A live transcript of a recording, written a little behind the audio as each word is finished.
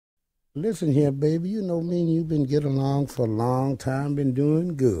Listen here, baby. You know me and you been getting along for a long time, been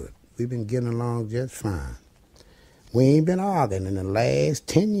doing good. We've been getting along just fine. We ain't been arguing in the last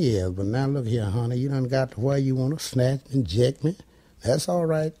 10 years, but now look here, honey, you done got to where you want to snatch me, inject me. That's all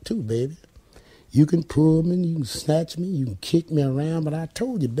right, too, baby. You can pull me, you can snatch me, you can kick me around, but I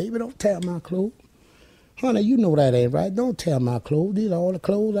told you, baby, don't tear my clothes. Honey, you know that ain't right. Don't tear my clothes. These are all the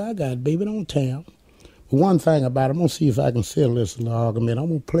clothes I got, baby. Don't tear them. But one thing about it, I'm going to see if I can settle this little argument. I'm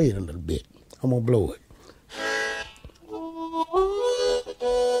going to play it a little bit. I'm going to blow it.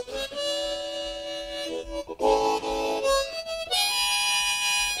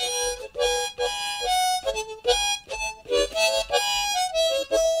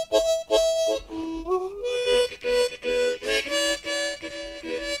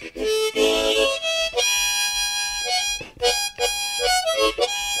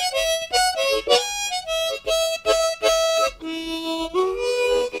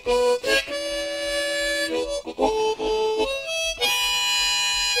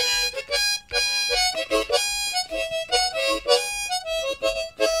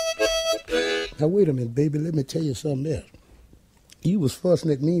 Now, wait a minute, baby. Let me tell you something else. You was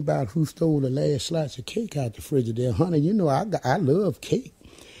fussing at me about who stole the last slice of cake out the Frigidaire. Honey, you know I love cake,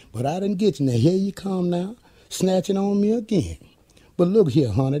 but I didn't get you. Now, here you come now, snatching on me again. But look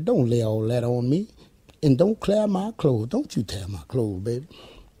here, honey, don't lay all that on me. And don't clear my clothes. Don't you tear my clothes, baby.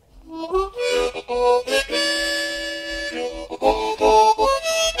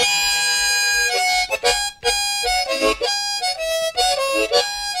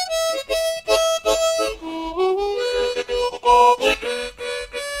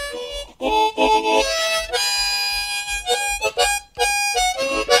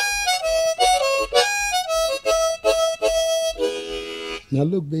 Now,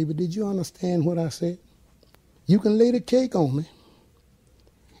 look, baby, did you understand what I said? You can lay the cake on me,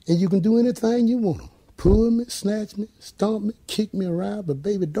 and you can do anything you want. Pull me, snatch me, stomp me, kick me around, but,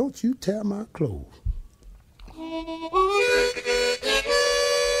 baby, don't you tear my clothes.